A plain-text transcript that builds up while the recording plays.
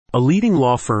A leading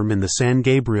law firm in the San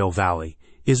Gabriel Valley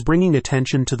is bringing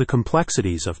attention to the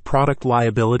complexities of product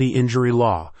liability injury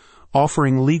law,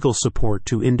 offering legal support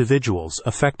to individuals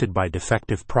affected by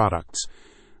defective products.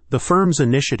 The firm's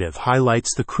initiative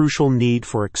highlights the crucial need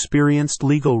for experienced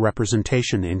legal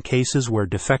representation in cases where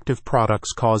defective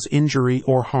products cause injury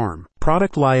or harm.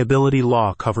 Product liability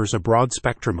law covers a broad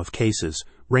spectrum of cases,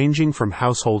 ranging from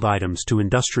household items to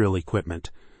industrial equipment.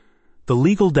 The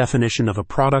legal definition of a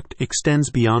product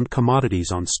extends beyond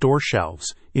commodities on store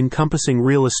shelves, encompassing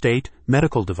real estate,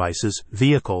 medical devices,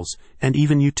 vehicles, and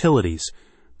even utilities.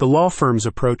 The law firm's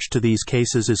approach to these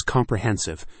cases is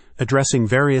comprehensive, addressing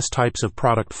various types of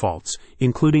product faults,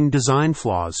 including design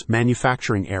flaws,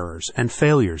 manufacturing errors, and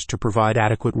failures to provide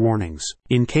adequate warnings.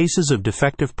 In cases of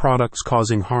defective products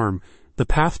causing harm, the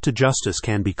path to justice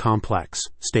can be complex,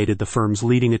 stated the firm's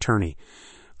leading attorney.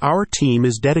 Our team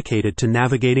is dedicated to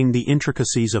navigating the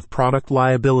intricacies of product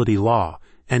liability law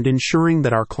and ensuring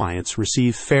that our clients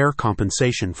receive fair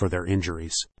compensation for their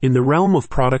injuries. In the realm of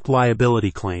product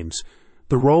liability claims,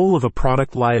 the role of a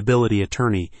product liability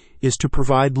attorney is to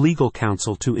provide legal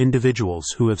counsel to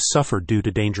individuals who have suffered due to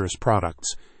dangerous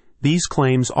products. These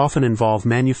claims often involve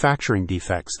manufacturing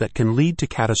defects that can lead to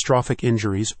catastrophic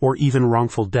injuries or even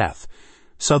wrongful death.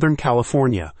 Southern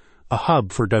California, a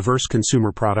hub for diverse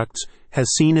consumer products,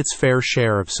 has seen its fair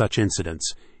share of such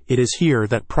incidents. It is here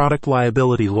that product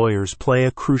liability lawyers play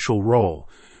a crucial role,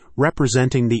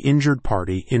 representing the injured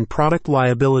party in product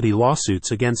liability lawsuits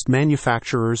against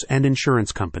manufacturers and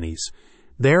insurance companies.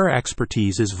 Their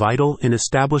expertise is vital in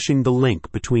establishing the link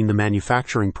between the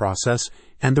manufacturing process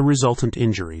and the resultant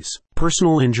injuries.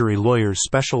 Personal injury lawyers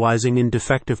specializing in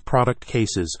defective product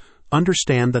cases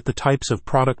understand that the types of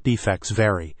product defects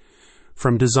vary.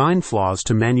 From design flaws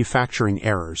to manufacturing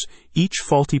errors, each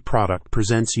faulty product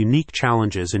presents unique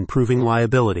challenges in proving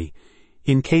liability.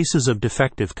 In cases of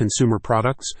defective consumer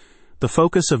products, the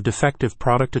focus of defective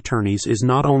product attorneys is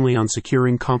not only on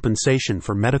securing compensation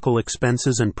for medical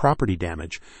expenses and property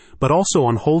damage, but also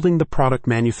on holding the product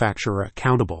manufacturer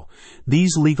accountable.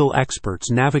 These legal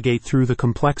experts navigate through the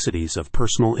complexities of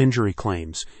personal injury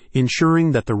claims,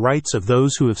 ensuring that the rights of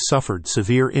those who have suffered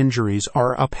severe injuries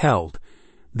are upheld.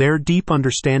 Their deep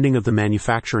understanding of the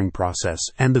manufacturing process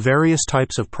and the various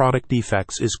types of product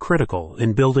defects is critical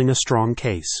in building a strong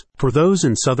case. For those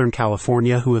in Southern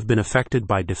California who have been affected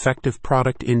by defective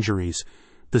product injuries,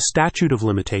 the statute of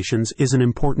limitations is an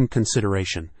important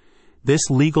consideration. This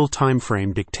legal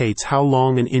timeframe dictates how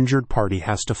long an injured party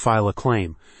has to file a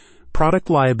claim. Product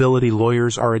liability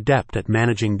lawyers are adept at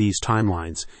managing these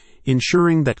timelines,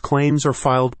 ensuring that claims are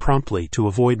filed promptly to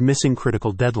avoid missing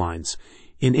critical deadlines.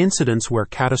 In incidents where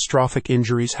catastrophic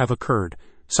injuries have occurred,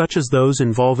 such as those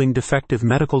involving defective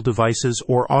medical devices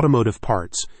or automotive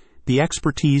parts, the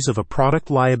expertise of a product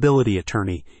liability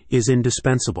attorney is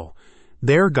indispensable.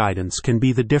 Their guidance can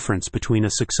be the difference between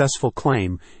a successful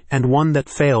claim and one that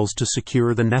fails to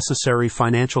secure the necessary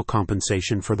financial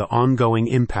compensation for the ongoing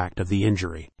impact of the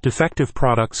injury. Defective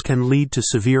products can lead to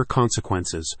severe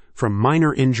consequences, from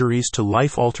minor injuries to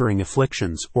life-altering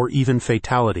afflictions or even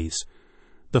fatalities.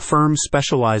 The firm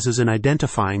specializes in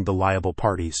identifying the liable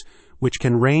parties, which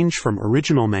can range from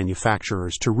original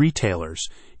manufacturers to retailers,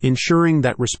 ensuring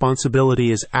that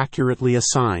responsibility is accurately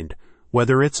assigned,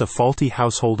 whether it's a faulty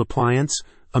household appliance,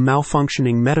 a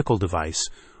malfunctioning medical device,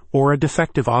 or a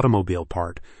defective automobile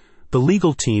part. The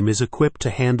legal team is equipped to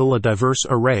handle a diverse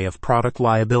array of product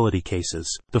liability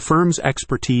cases. The firm's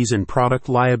expertise in product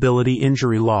liability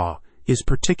injury law is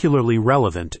particularly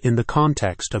relevant in the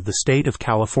context of the state of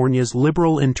California's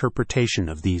liberal interpretation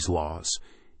of these laws.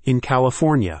 In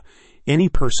California, any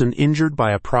person injured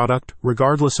by a product,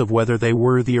 regardless of whether they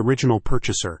were the original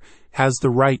purchaser, has the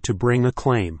right to bring a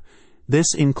claim.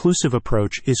 This inclusive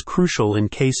approach is crucial in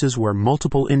cases where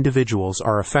multiple individuals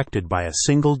are affected by a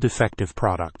single defective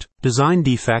product. Design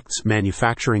defects,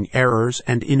 manufacturing errors,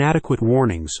 and inadequate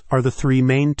warnings are the three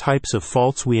main types of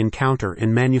faults we encounter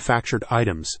in manufactured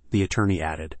items, the attorney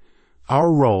added.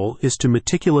 Our role is to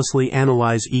meticulously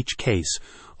analyze each case,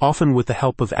 often with the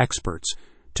help of experts,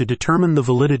 to determine the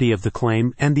validity of the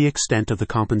claim and the extent of the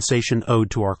compensation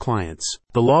owed to our clients.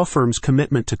 The law firm's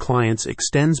commitment to clients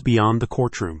extends beyond the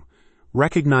courtroom.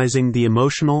 Recognizing the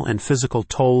emotional and physical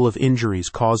toll of injuries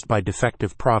caused by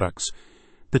defective products,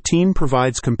 the team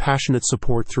provides compassionate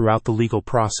support throughout the legal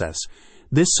process.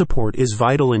 This support is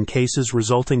vital in cases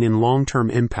resulting in long-term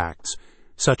impacts,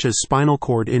 such as spinal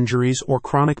cord injuries or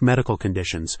chronic medical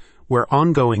conditions, where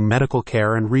ongoing medical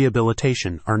care and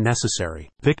rehabilitation are necessary.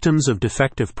 Victims of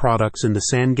defective products in the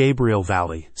San Gabriel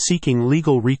Valley seeking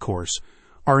legal recourse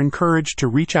are encouraged to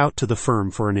reach out to the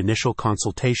firm for an initial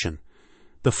consultation.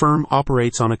 The firm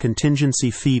operates on a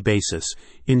contingency fee basis,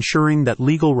 ensuring that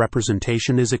legal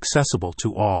representation is accessible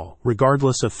to all,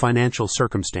 regardless of financial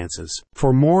circumstances.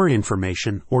 For more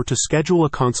information or to schedule a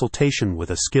consultation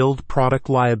with a skilled product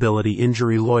liability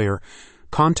injury lawyer,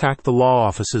 contact the law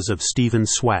offices of Stephen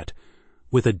Sweat.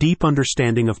 With a deep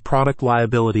understanding of product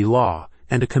liability law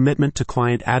and a commitment to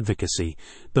client advocacy,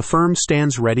 the firm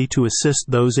stands ready to assist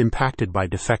those impacted by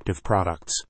defective products.